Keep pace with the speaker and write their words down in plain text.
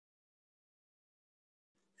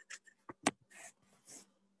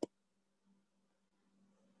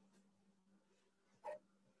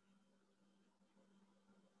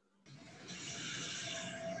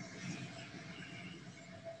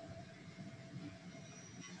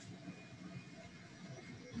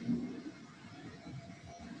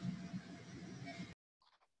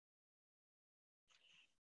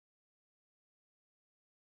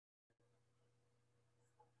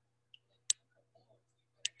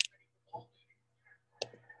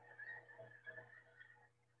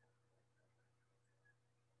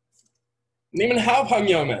你们好朋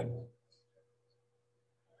友们。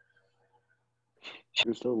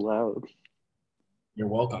You're so loud. You're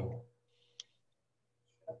welcome.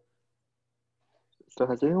 So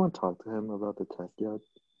has anyone talked to him about the test yet?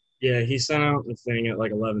 Yeah, he sent out the thing at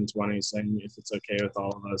like 11:20 saying if it's okay with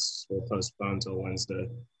all of us, we'll postpone till Wednesday.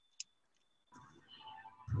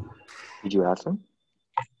 Did you ask him?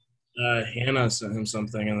 Hannah sent him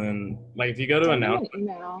something, and then like if you go to Send him an announcement,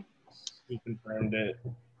 email. he confirmed it.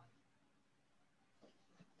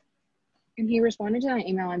 And he responded to that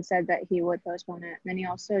email and said that he would postpone it. Then he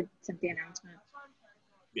also sent the announcement.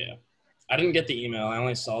 Yeah, I didn't get the email. I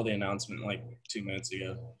only saw the announcement like 2 minutes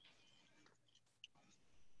ago.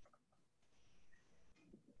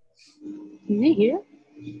 Is he here?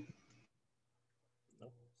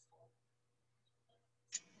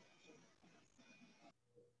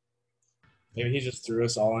 Maybe he just threw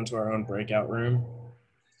us all into our own breakout room.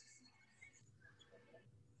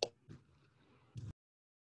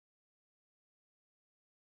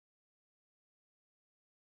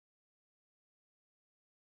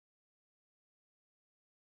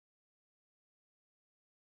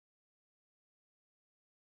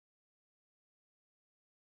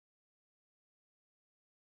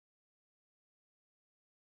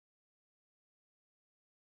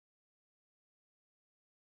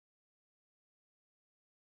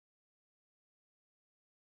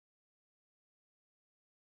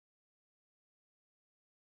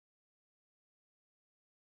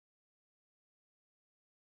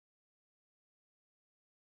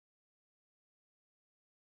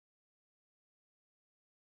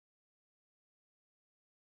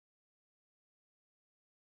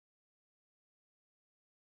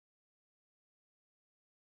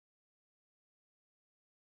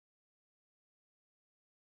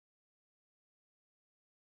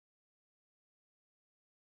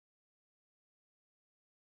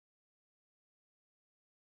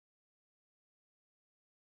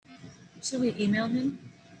 Should we email him?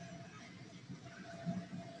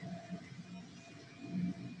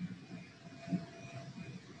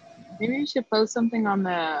 Maybe you should post something on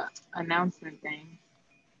the announcement thing.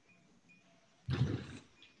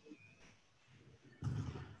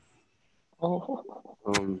 Oh,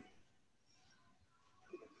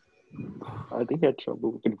 I think I had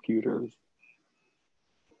trouble with computers.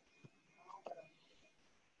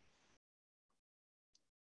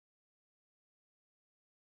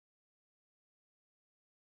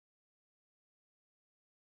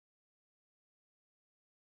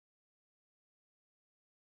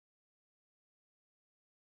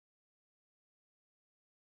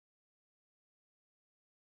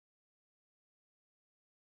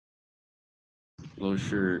 Hello,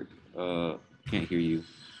 sure. Can't hear you.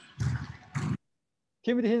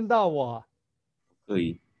 听不听到我？可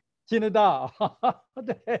以。听得到，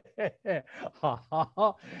对，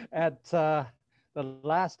好。At the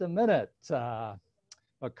last minute, a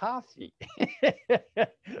coffee.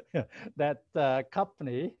 That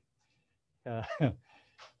company,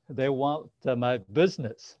 they want my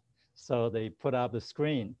business, so they put up the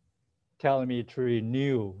screen, telling me to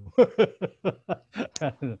renew.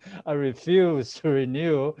 I refused to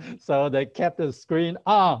renew, so they kept the screen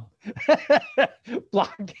on,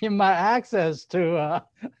 blocking my access to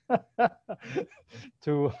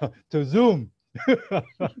Zoom.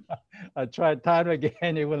 I tried time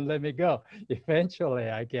again, it wouldn't let me go. Eventually,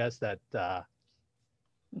 I guess that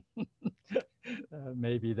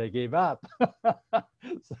maybe they gave up.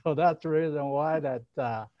 So that's the reason why that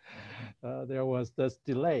there was this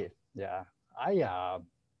delay. Yeah, I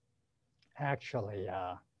actually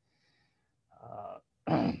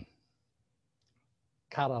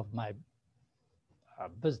cut off my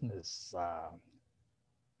business,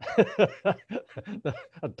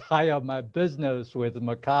 tie up my business with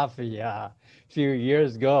McAfee a few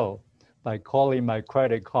years ago by calling my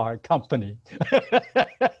credit card company.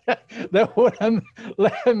 They wouldn't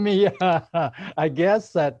let me, I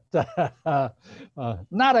guess that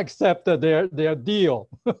not accept their deal.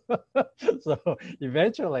 So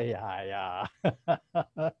eventually I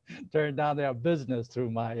turned down their business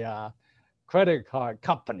through my credit card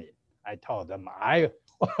company. I told them I'm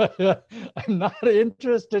not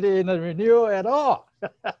interested in a renewal at all.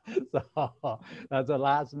 So that's a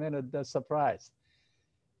last minute surprise.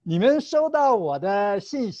 你们收到我的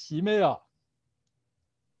信息没有？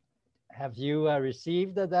 Have you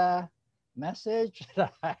received the message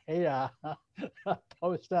that I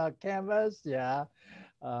post on Canvas? Yeah,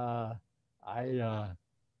 I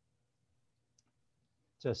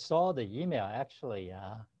just saw the email actually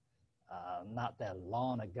not that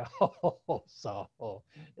long ago, so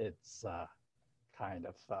it's kind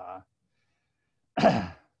of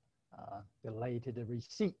belated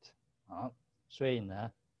receipt 啊，所以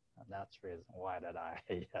呢 that's the reason why that I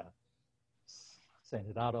sent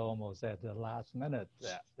it out almost at the last minute.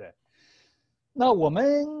 对，那我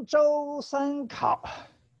们周三考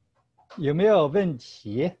有没有问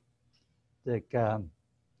题？这个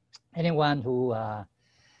anyone who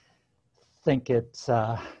think it's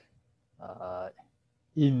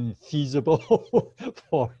infeasible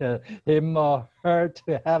for him or her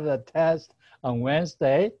to have the test on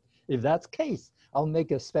Wednesday. If that's the case, I'll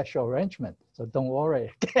make a special arrangement. So don't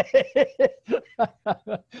worry.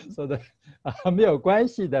 So the 没有关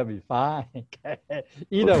系的 be fine.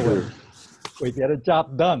 Either way, we get a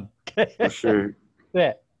job done. 是。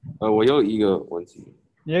对。我有一个问题。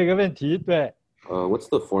你有一个问题，对。What's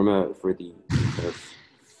the format for the test?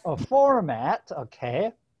 A format,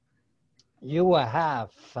 okay. You will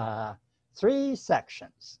have 3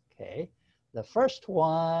 sections, okay? The first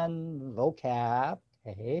one, vocab,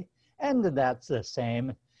 okay? And that's the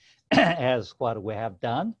same as what we have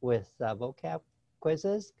done with vocab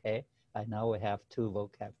quizzes, okay? I know we have 2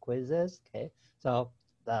 vocab quizzes, okay? So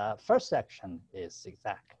the first section is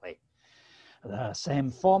exactly the same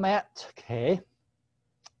format, okay,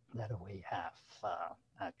 that we have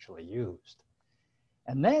actually used.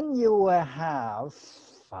 And then you will have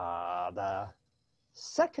the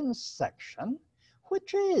second section,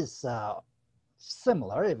 which is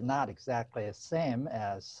similar, if not exactly the same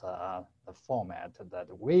as the format that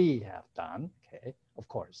we have done. Okay, of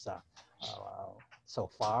course, so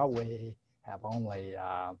far we have only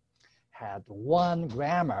had 1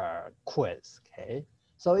 grammar quiz. Okay,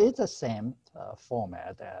 so it's the same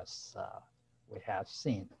format as we have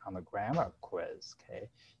seen on the grammar quiz. Okay,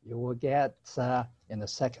 you will get in the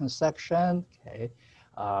second section, okay,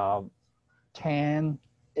 10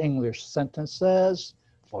 English sentences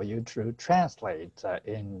for you to translate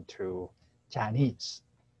into Chinese.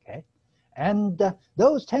 Okay, and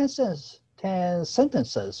those 10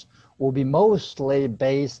 sentences will be mostly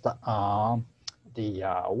based on the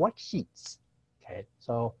worksheets. Okay,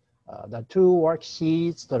 so the 2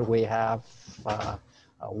 worksheets that we have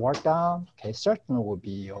worked on, okay, certainly will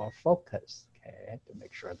be your focus, okay, to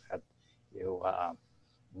make sure that you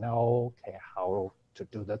know, okay, how to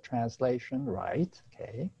do the translation right,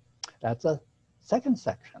 okay. That's a second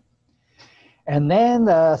section. And then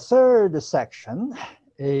the third section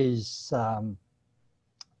is,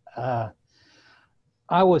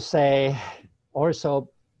 I would say,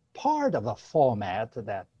 also part of a format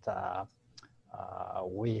that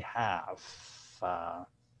we have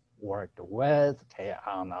worked with, okay,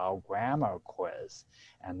 on our grammar quiz,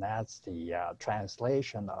 and that's the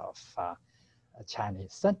translation of a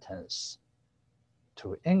Chinese sentence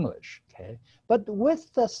to English, okay? But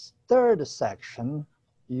with the third section,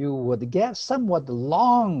 you would get somewhat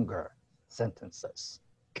longer sentences,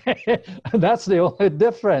 okay? That's the only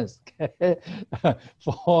difference, okay?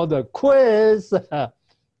 For the quiz,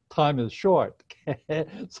 time is short, okay?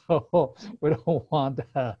 So we don't want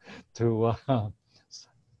to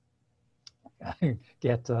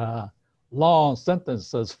get long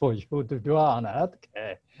sentences for you to do on it,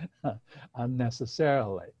 okay,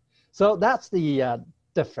 unnecessarily. So that's the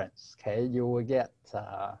difference, okay? You will get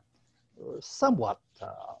somewhat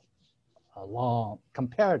long,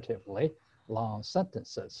 comparatively long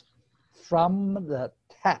sentences from the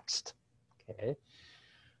text, okay?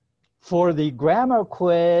 For the grammar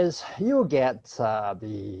quiz, you get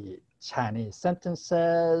the Chinese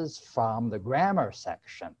sentences from the grammar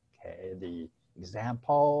section, okay, the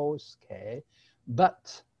examples, okay,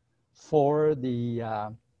 but for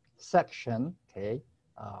the section, okay,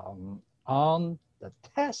 on the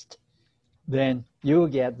test, then you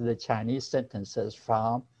get the Chinese sentences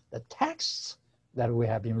from the texts that we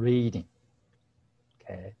have been reading,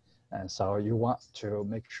 okay, and so you want to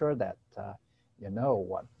make sure that you know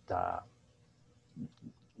what the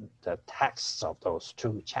texts of those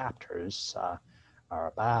 2 chapters are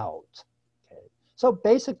about. So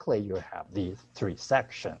basically, you have these 3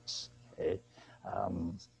 sections, okay?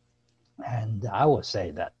 And I would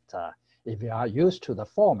say that if you are used to the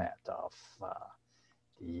format of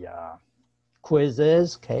the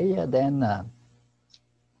quizzes, okay, then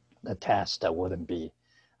the test wouldn't be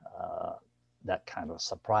that kind of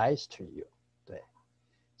surprise to you. 对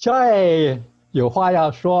Joy 有话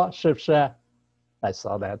要说，是不是 I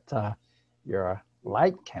saw that your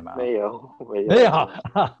light came out. 没有。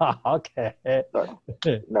Okay.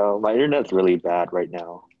 No, my internet's really bad right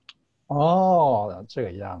now. 哦，这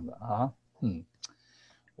个样子啊，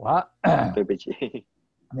我对不起。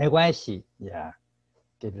没关系 ，Yeah,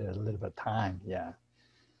 give it a little bit of time, Yeah.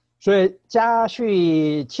 所以家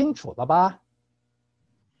序清楚了吧？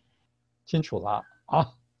清楚了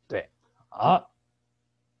啊，对。好，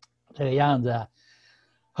这个样子，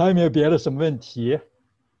还有没有别的什么问题？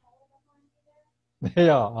没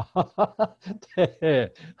有，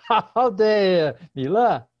对，好，对，米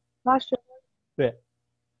勒， Last year. 对，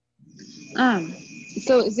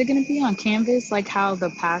 So is it going to be on Canvas like how the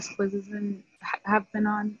past quizzes have been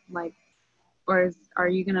on, like, or are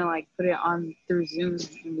you going to like put it on through Zoom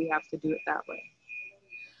and we have to do it that way?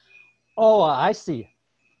 Oh, I see.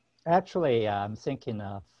 Actually, I'm thinking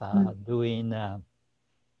of doing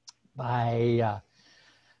by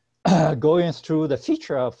going through the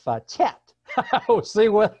feature of chat. We'll see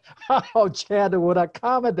how chat would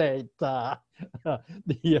accommodate the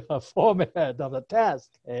format of the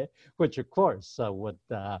test, okay? Which of course would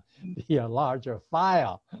be a larger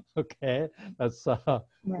file, okay? That's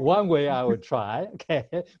one way I would try, okay?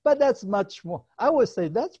 But that's much more, I would say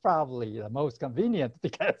that's probably the most convenient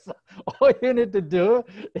because all you need to do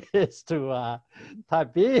is to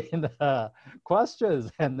type in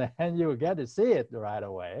questions and then you get to see it right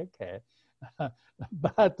away, okay?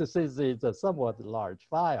 But since it's a somewhat large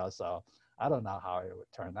file, so I don't know how it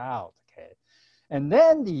would turn out, okay? And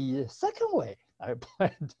then the second way I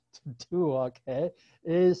plan to do, okay,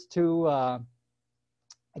 is to,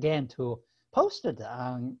 again, to post it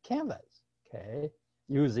on Canvas, okay,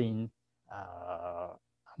 using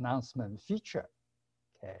announcement feature,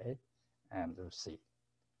 okay, and we'll see.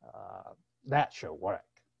 That should work,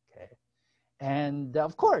 okay? And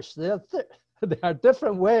of course, there are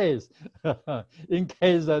different ways. In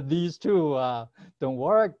case these two don't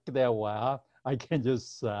work that well, I can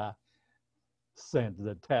just send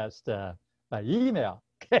the test by email.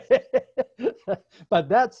 Okay? But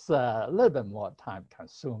that's a little bit more time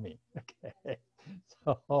consuming. Okay?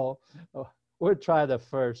 So we'll try the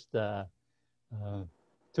first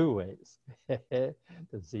two ways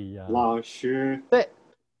to see. 老师，对，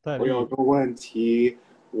我有个问题，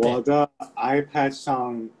我的 iPad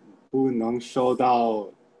上不能收到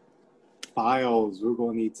files，如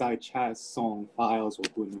果你在 chat 送 files，我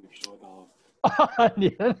不能收到。你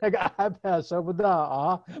的那个 iPad 收不到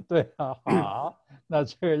啊？对啊，好，那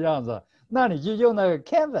这个样子，那你就用那个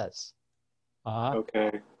Canvas 啊。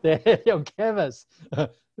OK。对，用 Canvas。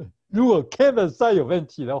如果 Canvas 再有问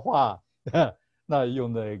题的话，那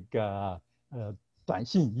用那个短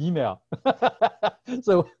信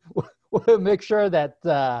email。So we'll make sure that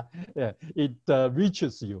it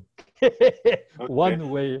reaches you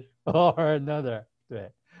one way or another.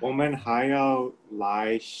 对。我们还要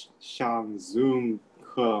来上 Zoom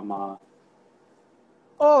课吗？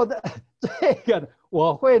哦，这个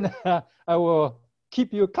我会呢 I will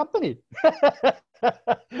keep you company.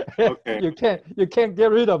 Okay. You can't get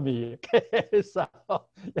rid of me. Okay, so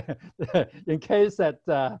in case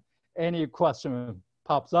that any question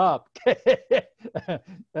pops up,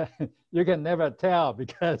 you can never tell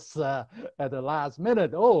because at the last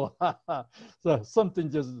minute, so something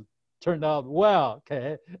just turned out well,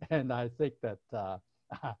 okay? And I think that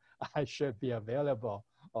I should be available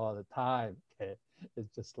all the time, okay? It's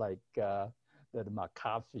just like my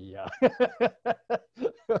coffee,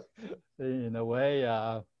 in a way,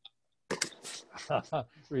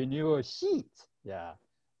 renewal sheet, yeah.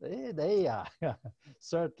 They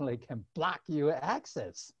certainly can block you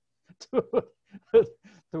access to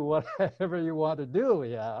whatever you want to do.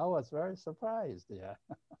 Yeah, I was very surprised. Yeah,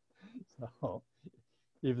 so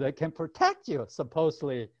if they can protect you,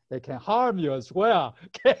 supposedly they can harm you as well.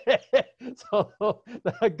 Okay, so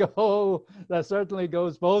that certainly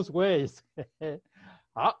goes both ways.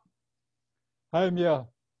 好，还有没有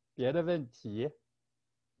别的问题？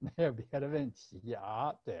没有别的问题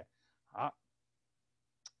啊？对，好。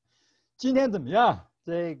今天怎么样？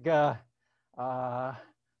这个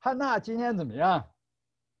汉娜今天怎么样？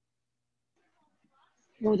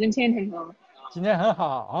我今天很好。今天很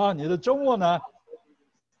好啊。你的周末呢？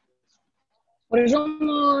我的周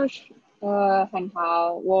末很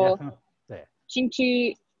好。我对。星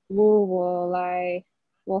期五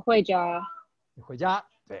我回家。你回家？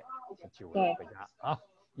对，星期五回家啊。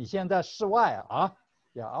你现在室外啊，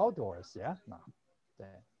要 outdoors 呀。对。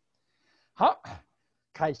好。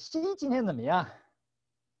凯西今天怎么样？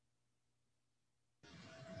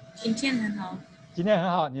今天很好。今天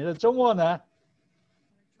很好，你的周末呢？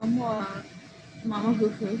周末马马虎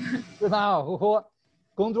虎。是马马虎虎，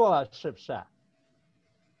工作了是不是？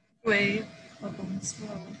对，我工作。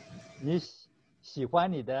你喜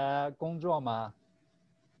欢你的工作吗？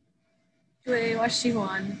对，我喜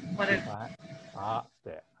欢。我的。喜欢。好，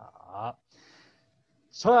对，好。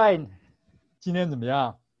Troy，今天怎么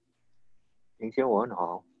样？今天我很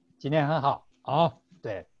好。今天很好啊，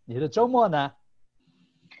对，你的周末呢？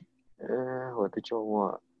我的周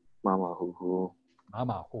末马马虎虎。马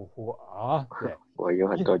马虎虎啊，对，我有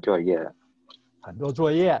很多作业。很多作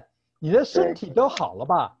业。你的身体都好了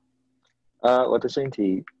吧？我的身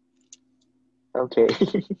体 OK。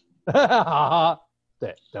好，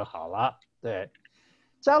对，都好了。对，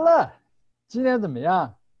嘉乐，今天怎么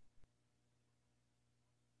样？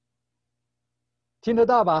听得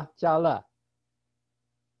到吧，嘉乐？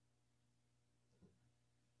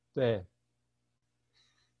对，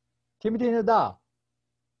听不听得到？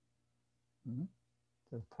嗯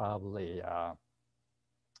，probably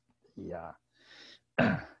the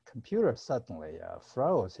computer suddenly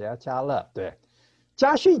froze 呀，嘉乐，对，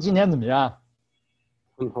嘉旭今天怎么样？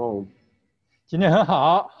很好。今天很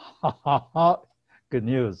好，好 ，good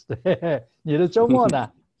news。对，你的周末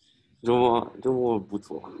呢？周末不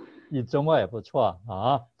错。你周末也不错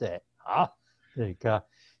啊。对，好，这个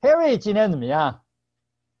Harry 今天怎么样？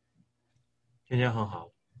今天很好，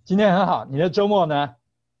今天很好。你的周末呢？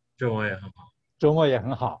周末也很好。周末也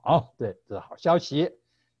很好啊。对，这是好消息。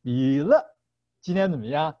米勒今天怎么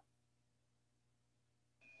样？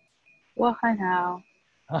我很好。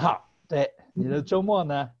很好。对，你的周末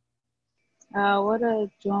呢？我的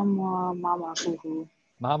周末马马虎虎。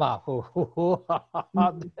马马虎虎，哈哈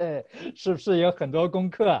哈。对，是不是有很多功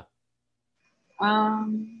课？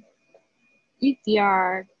一点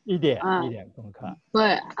儿。一点功课。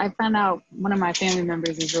But I found out one of my family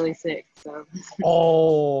members is really sick, so.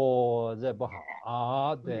 哦，这不好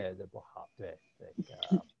啊，对，这不好，对，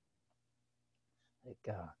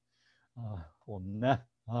我们呢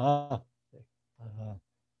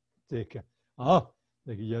这个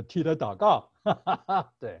要替他祷告，哈哈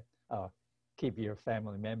哈，对keep your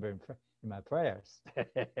family member in my prayers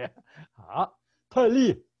好，特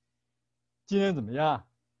例今天怎么样？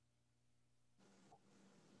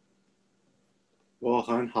我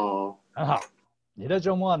很好。很好。你的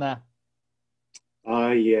周末呢？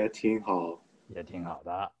也挺好。也挺好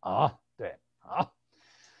的啊。对，好。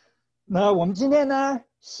那我们今天呢，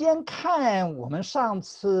先看我们上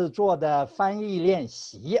次做的翻译练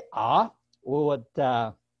习啊。We would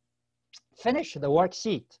finish the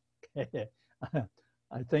worksheet.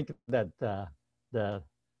 I think that the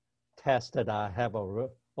test that I have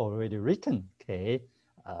already written,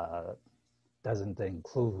 doesn't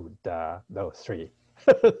include those three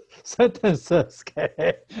sentences,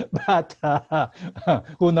 but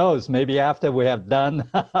who knows, maybe after we have done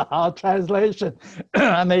our translation,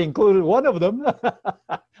 I may include one of them,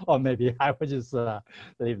 or maybe I would just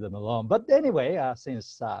leave them alone. But anyway,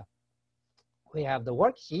 since we have the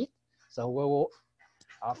worksheet, so we will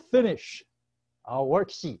finish our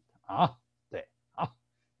worksheet 啊。对，好，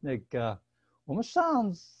那个我们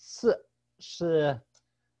上次是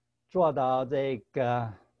做到这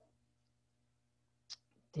个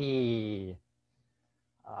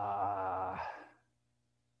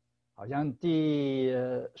好像第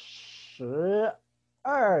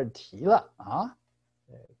12题了啊。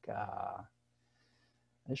这个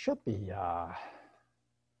it should be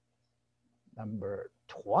number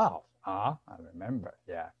 12 I remember,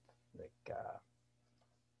 yeah. Like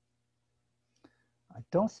I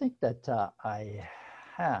don't think that I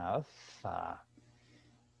have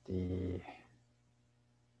the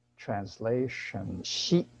translation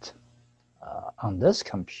sheet on this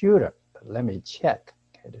computer, but let me check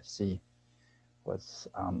to see what's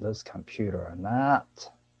on this computer or not.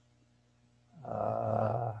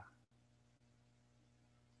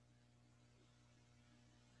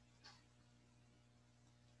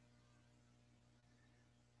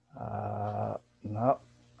 No,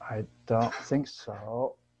 I don't think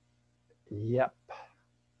so. Yep.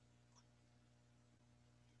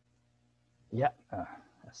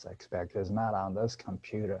 As I expect, it's not on this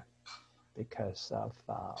computer because of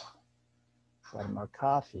what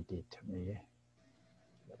McCarthy did to me a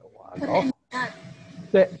little while ago.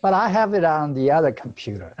 But I have it on the other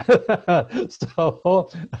computer. So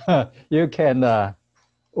you can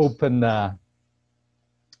open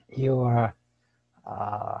your,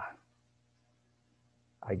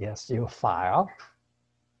 I guess, your file.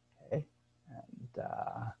 Okay.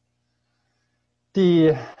 And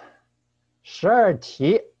第12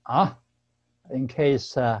题啊 in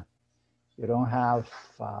case you don't have,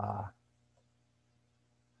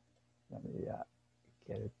 let me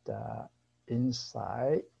get it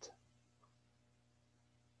inside.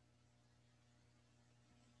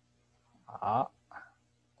 好，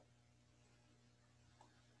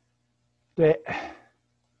对，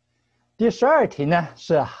第12题呢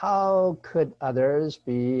是 How could others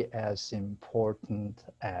be as important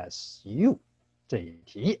as you 这一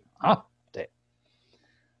题啊，对，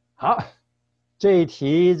好，这一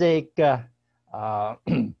题这个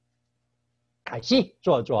凯西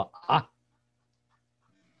做啊。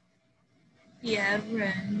别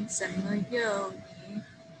人怎么有你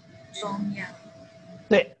重要？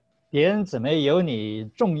对，别人怎么有你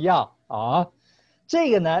重要啊？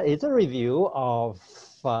这个呢 is a review of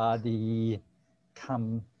the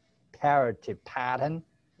comparative pattern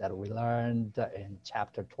that we learned in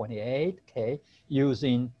chapter 28, okay,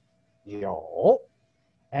 using 有.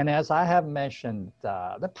 And as I have mentioned,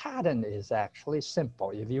 the pattern is actually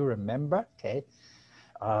simple. If you remember, okay,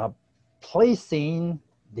 placing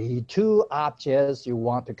the two objects you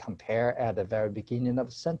want to compare at the very beginning of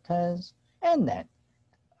a sentence, and then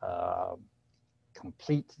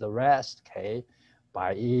complete the rest, okay,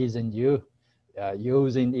 by using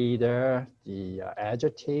either the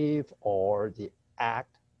adjective or the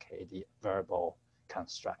act, okay, the verbal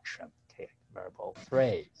construction, okay, verbal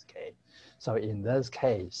phrase, okay. So in this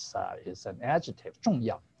case, it's an adjective, 重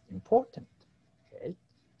要, important, okay.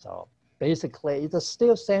 So basically, it's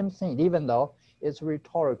still same thing, even though it's a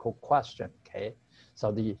rhetorical question, okay.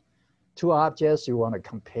 So the two objects you want to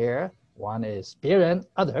compare, one is 别人,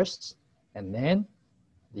 others, and then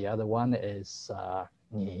the other one is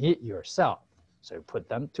你 yourself. So you put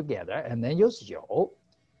them together and then use 有,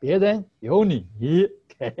 别人有你,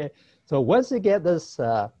 okay. So once you get this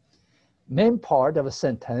main part of a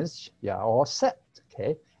sentence, you're all set,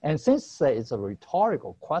 okay. And since it's a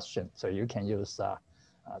rhetorical question, so you can use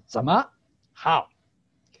怎么, how,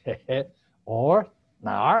 okay, or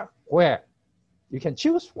哪儿, where. You can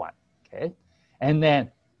choose one, okay. And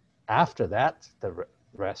then after that, the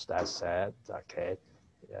rest I said, okay,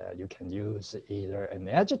 you can use either an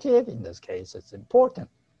adjective, in this case it's important,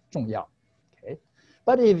 重要, okay.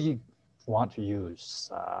 But if you want to use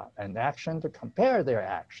an action to compare their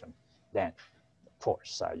action, then of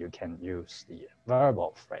course you can use the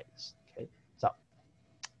verbal phrase, okay. So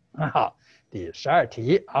好，第12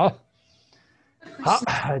题，好，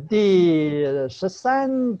第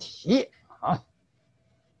13题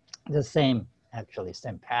，the same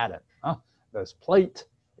pattern. This plate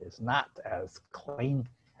is not as clean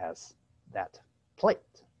as that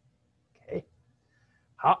plate. Okay.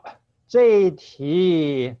 好，这一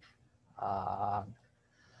题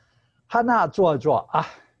汉娜做啊。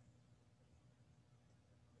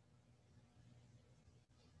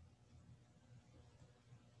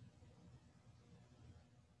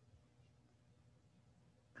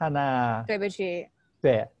汉娜，对不起，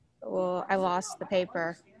对，I lost the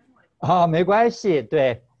paper. 没关系，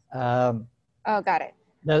对Oh, got it.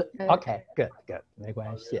 OK, good, 没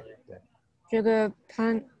关系，对。这个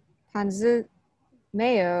盘子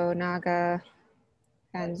没有那个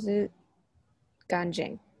盘子干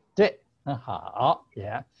净。对，很好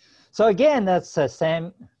 ，Yeah. So again, that's the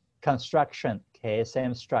same construction, okay,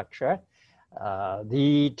 same structure.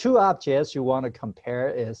 The two objects you want to compare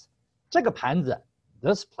is 这个盘子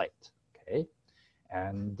this plate, okay,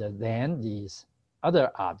 and then this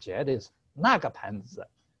other object is 那个盘子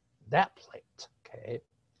that plate, okay.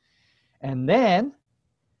 And then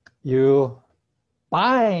you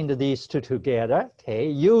bind these two together, okay,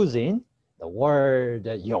 using the word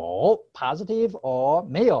有 positive or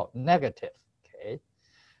没有 negative, okay.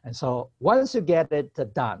 And so once you get it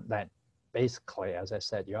done, then basically, as I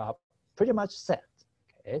said, you are pretty much set,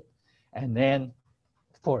 okay. And then,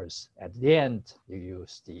 of course, at the end, you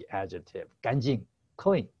use the adjective 干净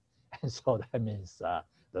clean. And so that means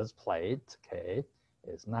this plate, okay,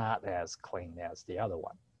 is not as clean as the other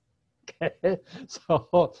one. Okay,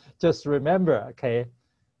 so just remember, okay,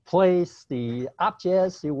 place the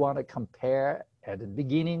objects you want to compare at the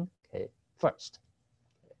beginning, okay, first.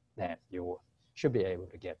 Then you should be able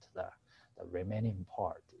to get the remaining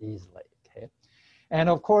part easily, okay. And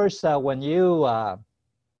of course, when you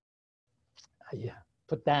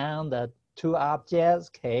put down the two objects,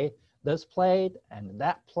 okay, this plate and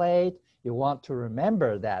that plate, you want to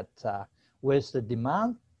remember that with the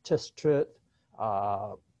demonstrative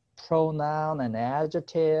pronoun and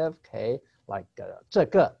adjective, okay, like 这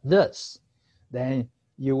个 this, then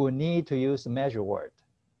you will need to use the measure word.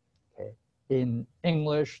 Okay, in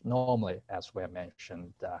English, normally, as we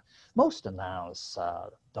mentioned, most nouns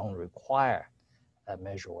don't require a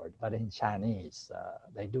measure word, but in Chinese,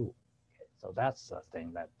 they do. Okay, so that's the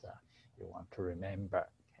thing that you want to remember.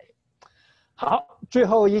 Okay. 好，最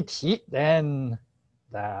后一题 then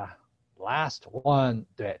the last one,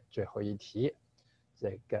 对，最后一题，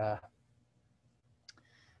这个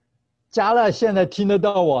嘉乐现在听得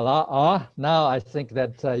到我了啊 Now I think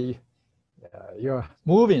that you're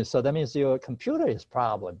moving, so that means your computer is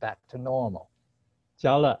probably back to normal.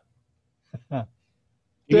 嘉乐，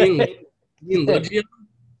对，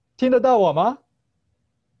听得到我吗？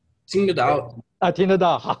听得到。听得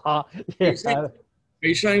到，好好。Are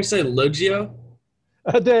you trying to say Logio?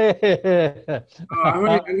 对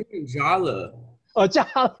，I'm thinking Jala. 哦，加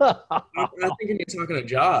了，I'm thinking you're talking to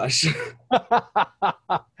Josh.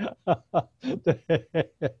 对，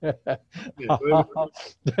好，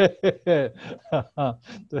对，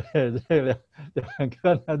对，这两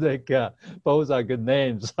个呢，这个 both are good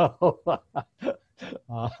names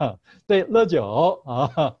啊，对，乐九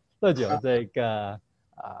啊，乐九这个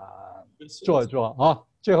做一做啊，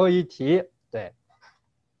最后一题，对，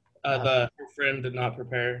 her friend did not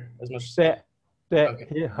prepare as much. 对，对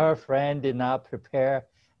Okay. her friend did not prepare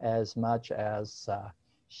as much as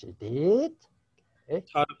she did.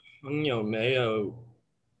 他的朋友没有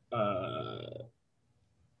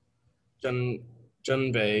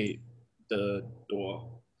准备的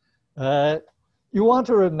多。You want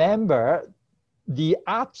to remember the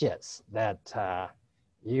objects that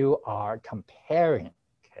you are comparing,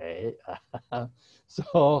 okay?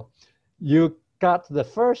 So you got the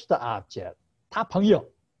first object, 他朋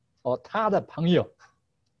友 or 他的朋友.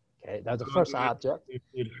 Okay, that's the first object.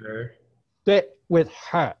 Include her. 对, with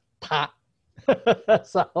her, 他.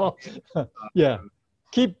 So, yeah,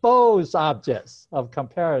 keep both objects of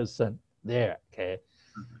comparison there, okay?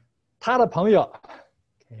 他的朋友,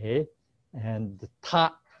 okay, and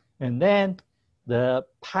他, and then the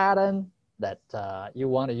pattern that you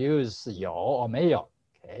want to use 有 or 没有,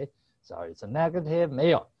 okay? So it's a negative 没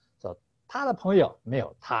有. So 他的朋友没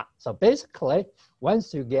有他. So basically,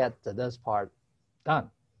 once you get this part done,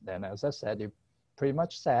 then as I said, you pretty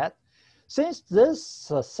much said, since this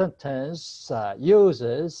sentence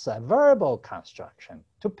uses a verbal construction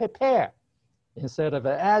to prepare instead of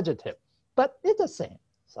an adjective, but it's the same.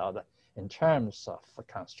 So that in terms of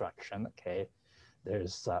construction, okay,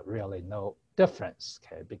 there's really no difference,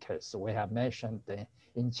 okay, because we have mentioned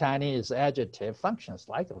in Chinese adjective functions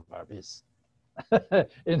like a verb is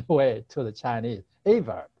in a way to the Chinese a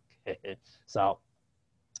verb. Okay? So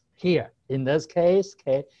here, in this case,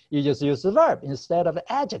 okay, you just use the verb instead of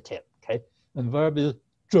adjective, okay? And verb is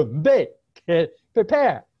准备, okay,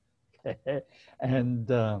 prepare. Okay? And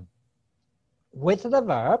with the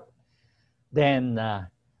verb, then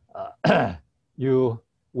you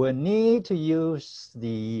will need to use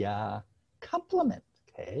the complement,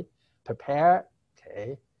 okay? Prepare,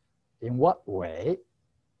 okay? In what way?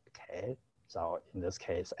 Okay, so in this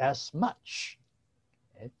case, as much.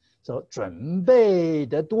 Okay, so 准备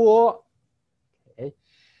的多. Okay,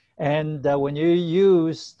 and when you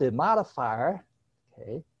use the modifier,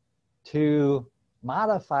 okay, to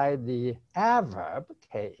modify the adverb,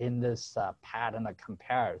 okay, in this pattern of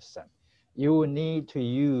comparison, you will need to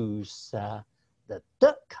use the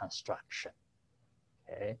的 construction.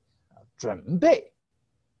 Okay, 准备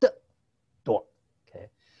的多. Okay,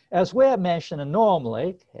 as we have mentioned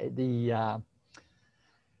normally, okay, the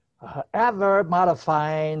adverb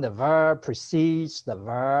modifying the verb precedes the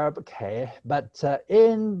verb, okay, but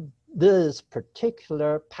in this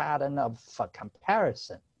particular pattern of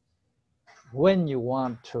comparison, when you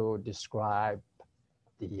want to describe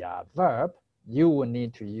the verb, you will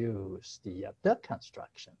need to use the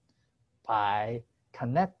construction by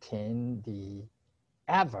connecting the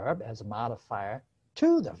adverb as a modifier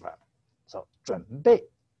to the verb. So 准备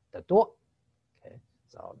的多. Okay,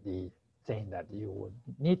 so the thing that you would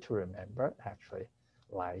need to remember actually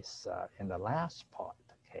lies in the last part,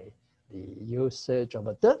 okay, the usage of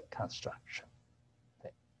the construction.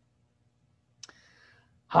 Okay.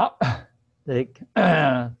 好，这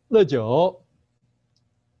个乐九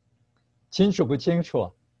清楚不清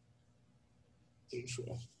楚？清楚。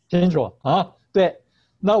清楚啊，对。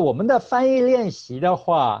那我们的翻译练习的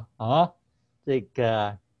话啊，这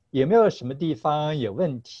个有没有什么地方有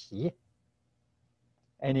问题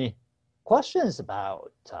 ？Any questions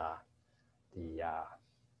about the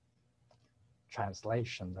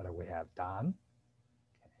translation that we have done?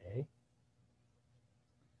 Okay.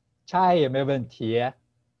 猜有没有问题？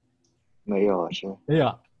没有，老师。没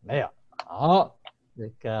有，没有。好，这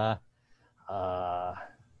个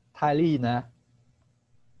泰利呢？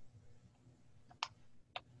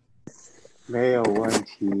没有问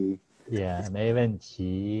题。也没问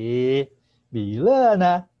题。李乐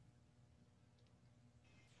呢？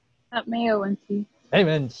没有问题。没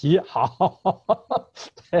问题。好，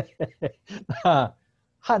对。那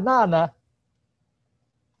汉娜呢？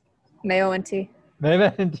没有问题。没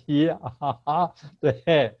问题啊，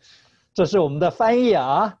对，这是我们的翻译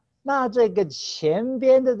啊。那这个前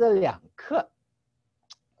边的这两课，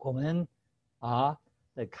我们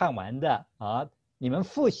看完的啊，你们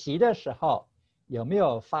复习的时候有没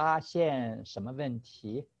有发现什么问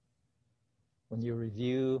题 ？When you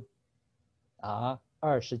review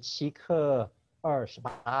 27课、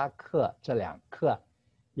28课这两课，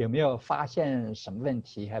有没有发现什么问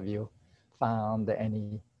题 ？Have you found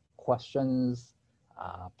any questions,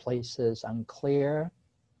 places unclear?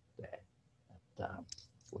 对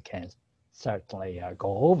，we can certainly go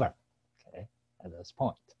over, okay, at this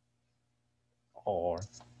point, or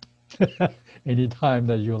anytime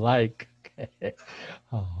that you like. Okay.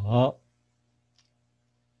 好，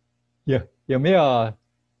有没有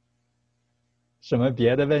什么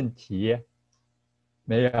别的问题？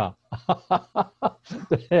没有。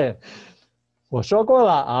对，我说过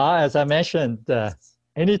了啊。As I mentioned,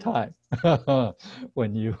 anytime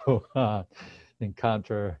when you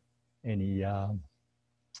encounter any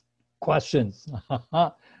questions,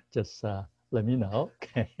 just let me know.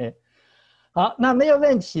 Okay. 好，那没有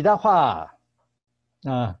问题的话，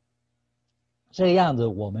这个样子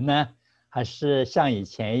我们呢，还是像以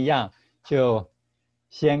前一样，就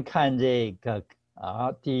先看这个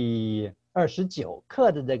第29课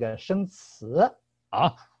的这个生词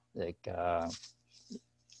这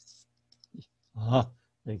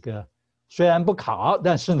个虽然不考，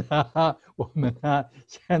但是呢，我们呢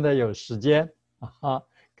现在有时间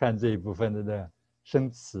看这一部分的这个生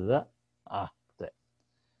词对。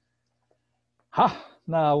好，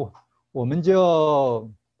那我们就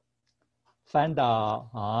翻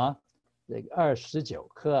到这个29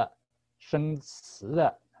课生词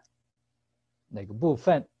的那个部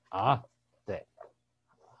分对，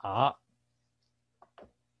好，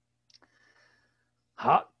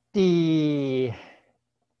第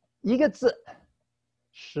一个字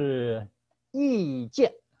是意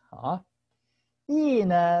见意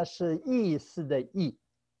呢是意思的意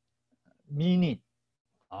 ，meaning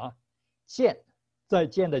见再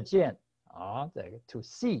见的见这个 to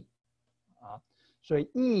see 所以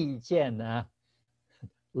意见呢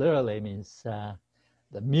literally means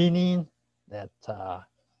the meaning that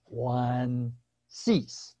one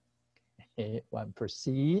sees, okay? One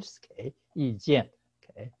perceives, okay? 意见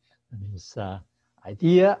okay? That means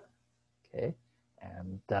idea, okay?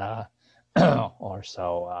 And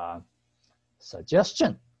also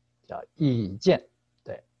suggestion 叫意见，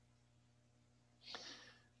对。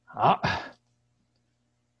好，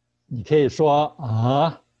你可以说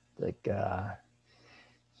这个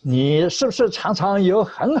你是不是常常有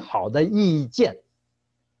很好的意见？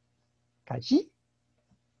凯西，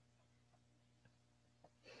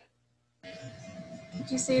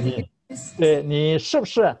对，你是不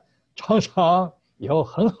是常常有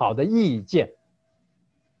很好的意见？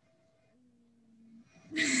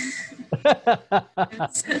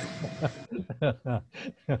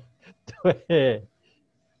对，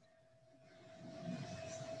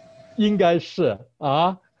应该是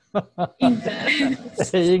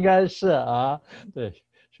应该是对，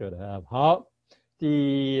说的好。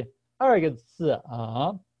第二个字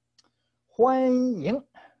欢迎，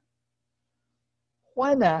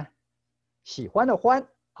欢呢，喜欢的欢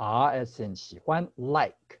as in 喜欢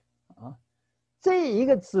like 这一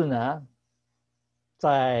个字呢，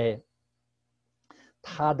在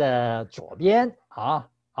它的左边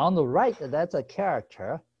on the right that's a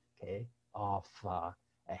character okay of a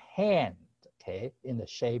hand okay in the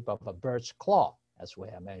shape of a bird's claw as we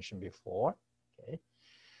have mentioned before okay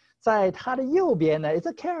在它的右边呢 it's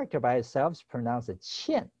a character by itself it's pronounced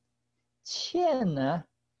欠欠呢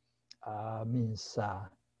means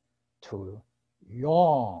to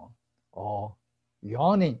yawn or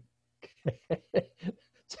yawning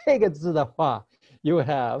这个字的话 you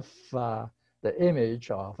have the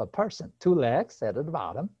image of a person, 2 legs at the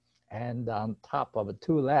bottom, and on top of the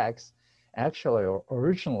 2 legs, actually,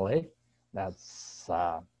 originally, that's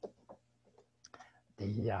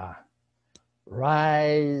the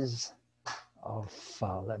rise of,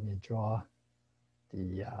 let me draw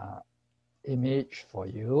the image for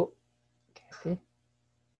you, okay.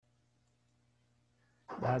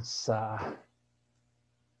 That's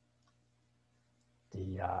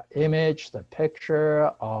the image, the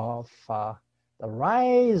picture of the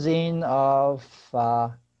rising of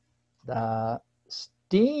the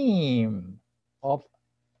steam of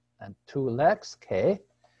 2 legs, okay?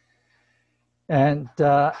 And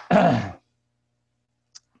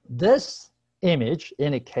this image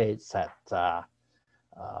indicates that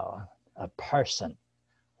a person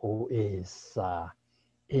who is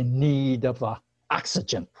in need of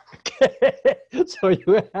oxygen. Okay? So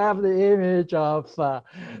you have the image of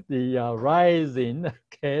the rising,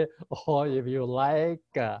 okay, or if you like,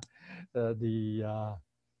 the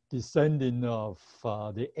descending of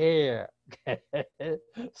the air. Okay?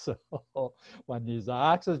 So one needs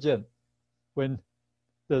oxygen. When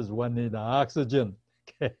does one need oxygen?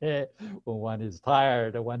 Okay? When one is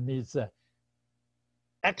tired, one needs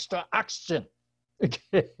extra oxygen.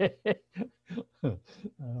 Okay.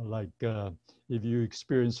 Like if you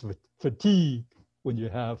experience fatigue when you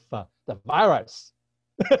have the virus,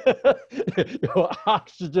 your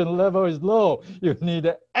oxygen level is low. You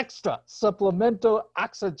need extra supplemental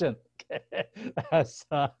oxygen. Okay. That's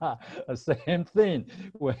the same thing.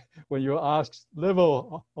 When your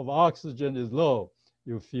level of oxygen is low,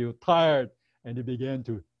 you feel tired and you begin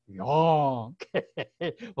to yawn,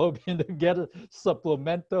 okay, hoping to get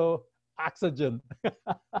supplemental oxygen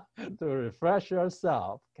to refresh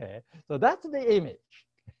yourself. Okay, so that's the image.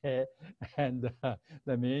 Okay, and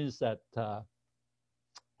that means that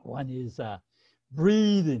one is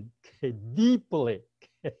breathing, okay, deeply,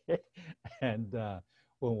 okay? And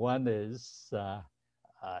when one is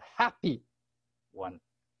happy, one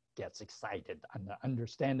gets excited, and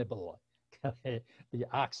understandable. Okay? The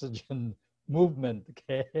oxygen movement,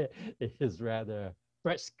 okay, is rather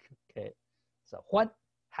brisk. Okay, so 欢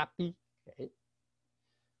happy. Okay,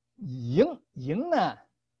 赢呢，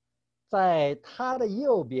在它的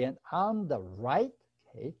右边 on the right.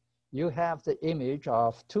 Okay, you have the image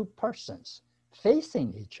of two persons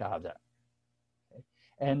facing each other. Okay?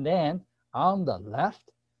 And then on the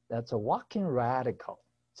left, that's a walking radical.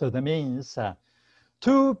 So that means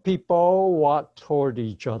two people walk toward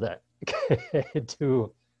each other, okay,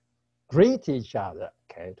 to greet each other,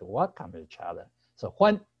 okay, to welcome each other. So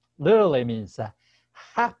欢 literally means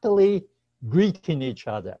happily greeting each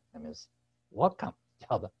other. That means welcome each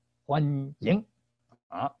other. 欢迎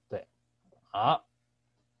啊，对，好。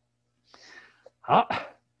好，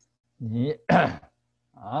你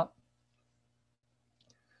啊，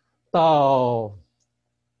到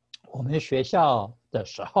我们学校的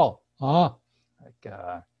时候啊，那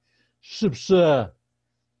个是不是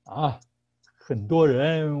啊？很多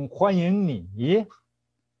人欢迎你，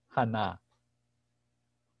汉娜。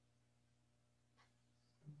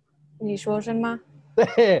你说什么？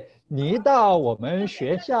对，你到我们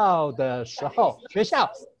学校的时候，学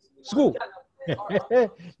校 school。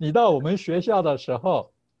你到我们学校的时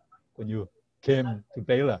候 ，when you came to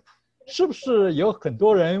Baylor， 是不是有很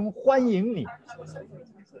多人欢迎你？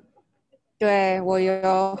对，我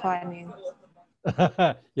有欢迎。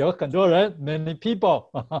有很多人 ，many people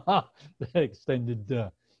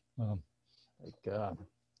extended like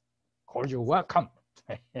cordial welcome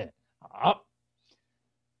好，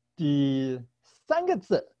第三个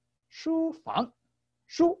字，书房，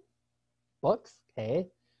书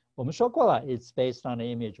books，OK。我们说过了 ，it's based on the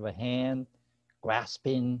image of a hand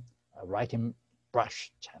grasping a writing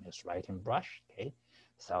brush, Chinese writing brush. Okay,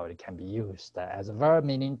 so it can be used as a verb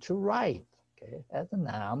meaning to write. Okay, as a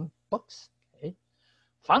noun, books. Okay,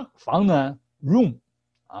 房呢 room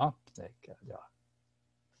啊，这个叫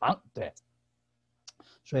房对，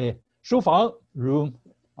所以书房 room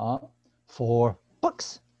啊 ，for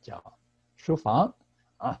books 叫书房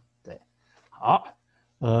啊，对，好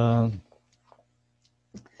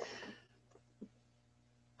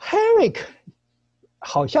，Harry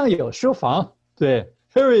好像有书房，对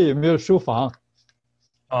 ，Harry 有没有书房？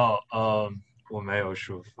我没有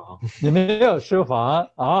书房。你没有书房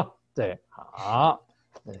啊？对，好，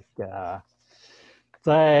那个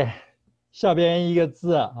在下边一个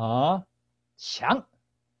字啊，墙，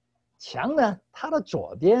墙呢，它的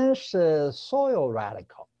左边是 soil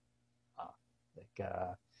radical 啊，那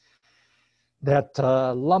个。That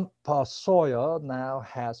lump of soil now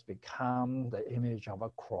has become the image of a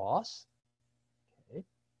cross. Okay.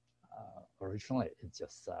 Originally, it's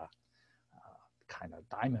just kind of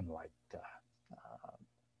diamond-like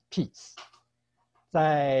piece.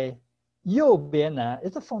 在右边呢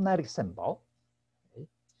it's a phonetic symbol, okay,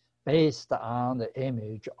 based on the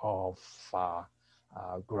image of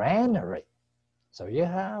granary. So you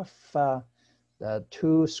have the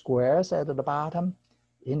two squares at the bottom,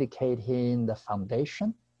 indicating the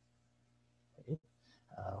foundation, okay,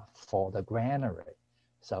 for the granary.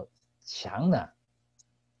 So 墙呢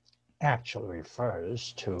actually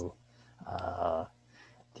refers to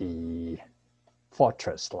the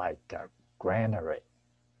fortress-like granary.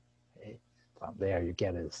 Okay? From there, you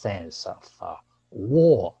get a sense of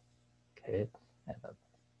war. Okay,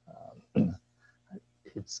 and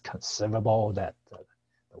it's conceivable that the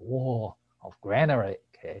wall of granary,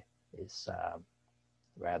 okay, is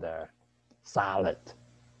rather solid,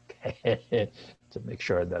 okay, to make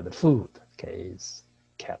sure that the food, okay, is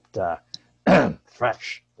kept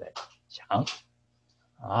fresh. 对，墙，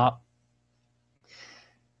好，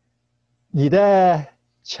你的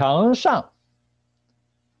墙上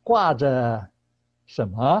挂着什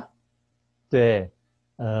么？对，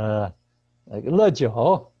乐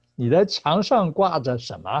九，你的墙上挂着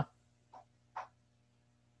什么？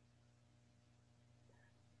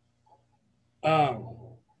 Um,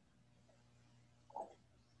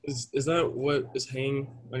 is that what is hanging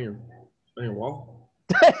on your wall?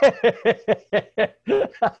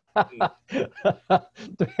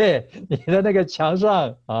 对，你的那个墙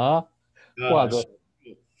上啊挂着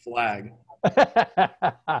flag.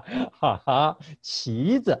 哈哈，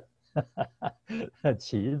旗子，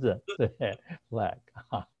旗子，对 ，flag，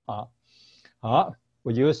哈哈，好，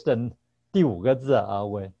我 use 的第5个字啊，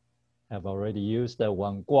我 have already used the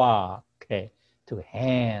one 挂 ，okay, to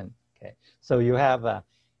hand, okay, so you have a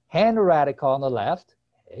hand radical on the left,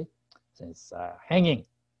 okay, since hanging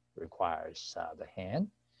requires the hand，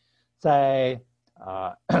 在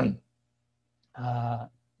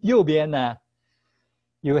右边呢。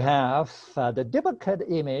You have the duplicate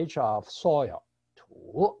image of soil,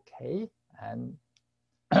 土 okay, and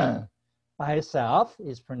by itself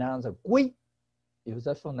is pronounced 龟, use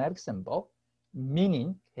a phonetic symbol,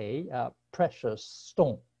 meaning okay, precious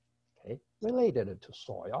stone, okay, related to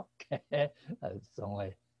soil, okay, it's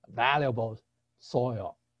only valuable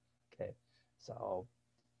soil, okay, so,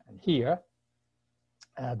 and here,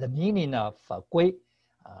 the meaning of 龟,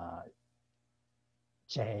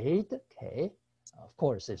 jade, okay, of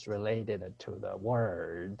course, it's related to the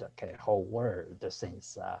word, okay, whole word,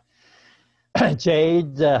 since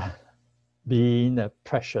jade being a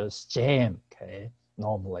precious gem, okay,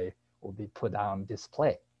 normally will be put on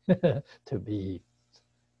display to be,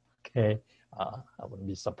 okay, I wouldn't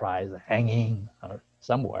be surprised hanging or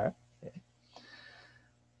somewhere. Okay.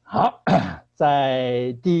 好，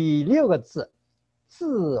在第6个字，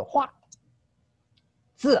字画，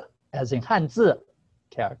字 as in 汉字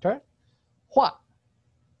character， 画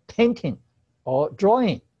painting or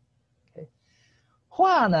drawing， okay.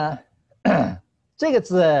 画呢，这个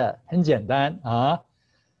字很简单啊，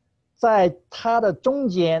在它的中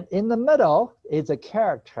间 in the middle is a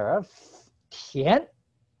character 田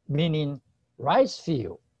meaning rice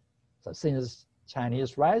field. So since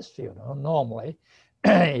Chinese rice field normally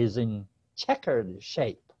is in checkered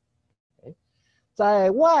shape. Okay.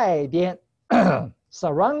 在外边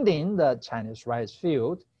surrounding the Chinese rice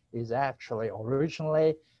field is actually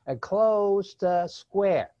originally a closed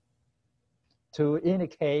square to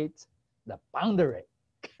indicate the boundary.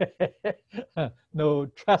 No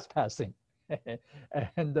trespassing.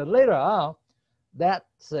 And later on, that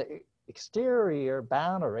exterior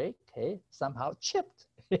boundary, okay, somehow chipped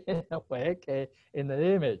in a way, okay, in the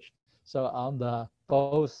image. So on the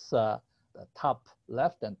both the top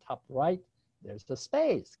left and top right, there's the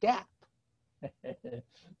space gap.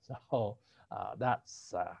 So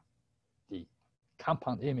that's the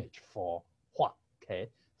compound image for hua. Okay,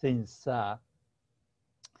 since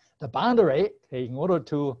the boundary, okay, in order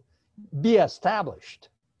to be established,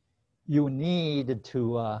 you need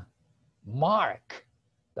to mark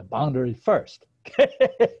the boundary first. Okay,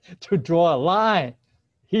 to draw a line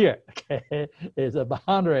here. Okay, is a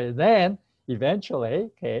boundary. Then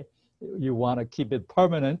eventually, okay, you want to keep it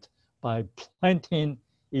permanent by planting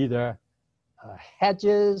either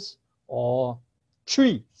hedges or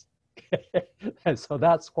trees. And so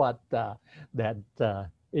that's what that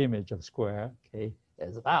image of square, okay,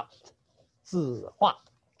 is about. 字画,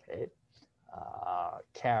 okay,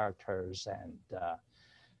 characters and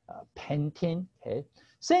painting. Okay,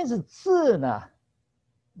 since 字呢,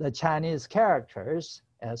 the Chinese characters,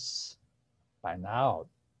 as by now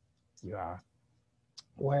you are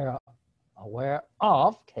aware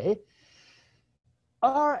of, okay,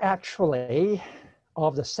 are actually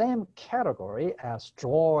of the same category as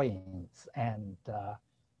drawings and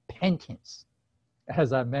paintings.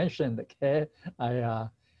 As I mentioned, okay, I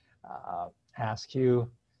ask you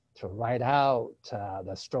to write out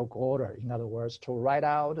the stroke order. In other words, to write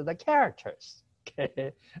out the characters,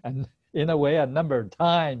 okay? And in a way, a number of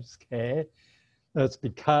times, okay? That's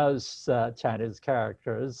because Chinese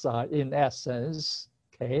characters are, in essence,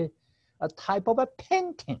 okay, a type of a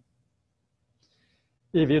painting.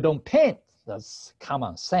 If you don't paint, that's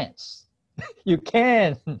common sense. You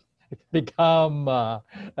can become a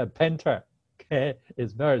painter, okay?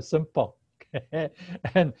 It's very simple, okay?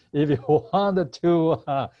 And if you wanted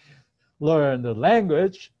to learn the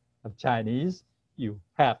language of Chinese, you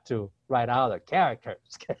have to write out the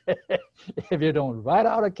characters. If you don't write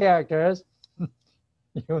out the characters,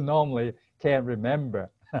 you normally can't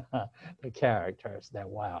remember the characters that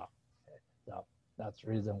well. So that's the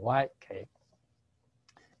reason why, okay,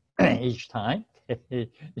 each time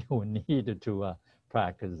you need to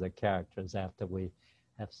practice the characters after we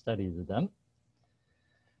have studied them.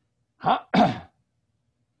 好，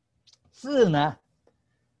字呢，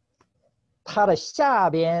它的下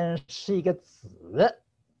边是一个子。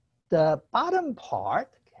The bottom part,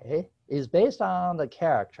 okay, is based on the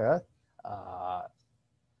character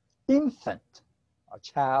infant, a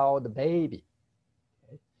child, baby.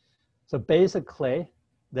 Okay? So basically,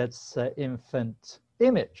 that's infant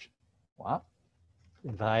image. Well,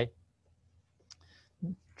 if I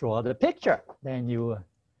draw the picture, then you will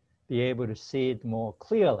be able to see it more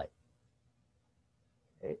clearly.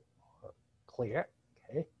 Okay, clear.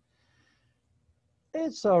 Okay.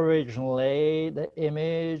 It's originally the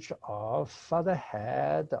image of the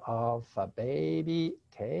head of a baby.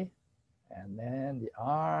 Okay. And then the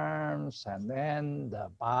arms, and then the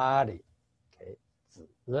body. Okay. 子.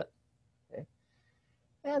 Okay.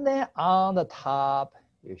 And then on the top,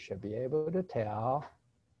 you should be able to tell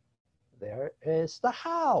there is the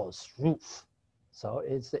house roof. So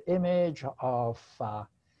it's the image of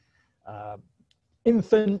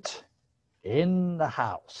infant in the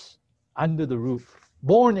house, under the roof,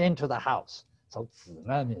 born into the house. So 子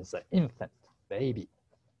呢 means an infant, baby.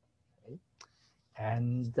 Okay.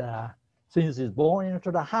 And since it's born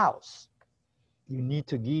into the house, you need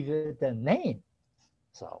to give it a name.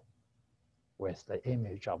 So with the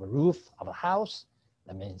image of a roof of a house,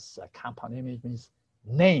 that means a compound image means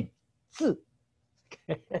name, 字.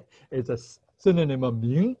 Okay. It's a synonym of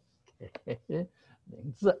名, okay.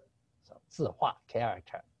 名字, so 字画,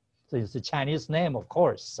 character. So it's the Chinese name, of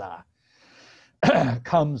course,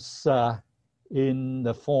 comes in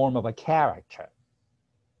the form of a character.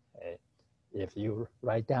 Okay. If you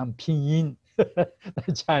write down pinyin,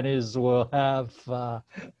 the Chinese will have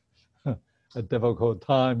a difficult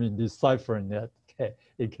time in deciphering it. Okay.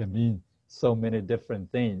 It can mean so many different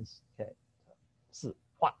things. Okay. 字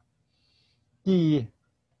画. 第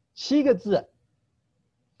7个字，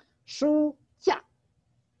书架。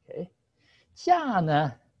Okay. 架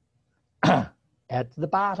呢 at the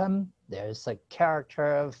bottom, there's a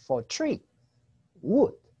character for tree,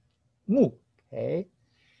 wood, 木. Okay.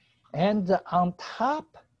 And on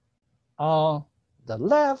top, on the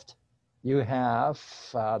left, you have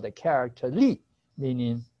the character 力,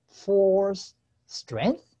 meaning force,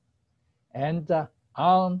 strength. And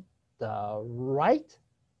on the right,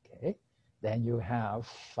 okay, then you have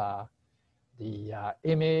the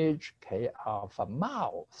image, okay, of a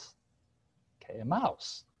mouse. Okay, a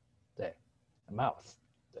mouse. 对, a mouse.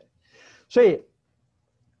 对. 所以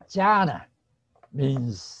家呢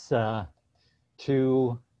means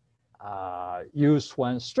to use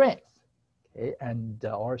one's strength. Okay, and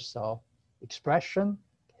also expression,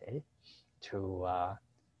 okay, to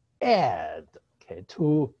add, okay,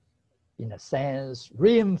 to, in a sense,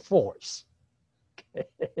 reinforce.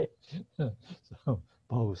 Okay. So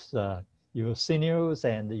both your sinews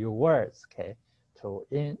and your words, okay, to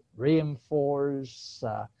reinforce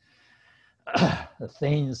the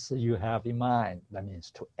things you have in mind. That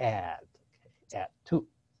means to add, okay, add to.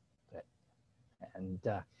 Okay. And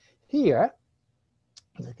here,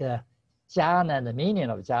 the 家呢, the meaning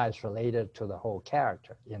of 家 is related to the whole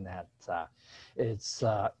character in that it's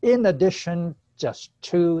in addition just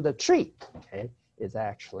to the tree, okay, it's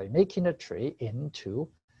actually making the tree into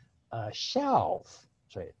a shelf.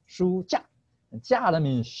 所以书架, 架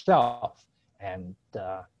means shelf, and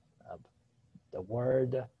the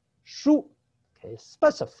word 书, okay,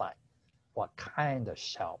 specify what kind of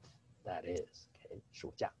shelf that is. Okay,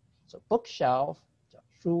 书架. So bookshelf 叫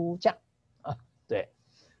书架啊，对，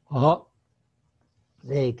好。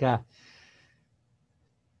那个，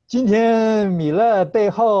今天米勒背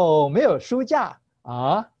后没有书架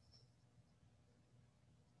啊？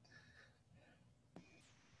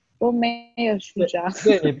我没有书架。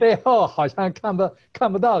对，你背后好像看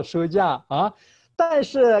不到书架啊。但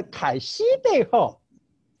是凯西背后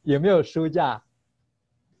有没有书架？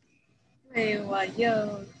对，我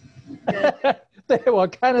有。对，我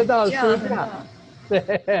看得到书架。对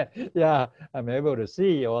，Yeah, I'm able to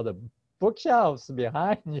see all the bookshelves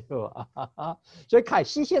behind you 啊，所以凯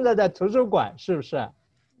西现在在图书馆是不是？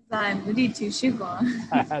在目的图书馆。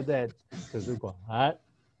对，图书馆。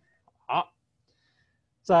好，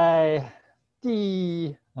在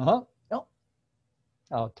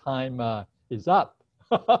time is up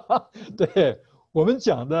对，我们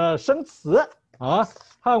讲的生词啊，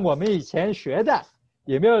和我们以前学的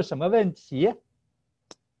有没有什么问题？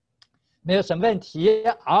没有什么问题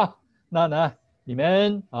啊，那呢？你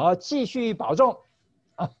们继续保重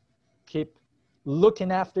啊 ，keep looking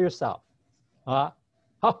after yourself 啊，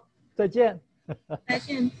好，再见，再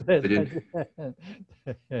见，再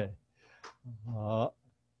见，好。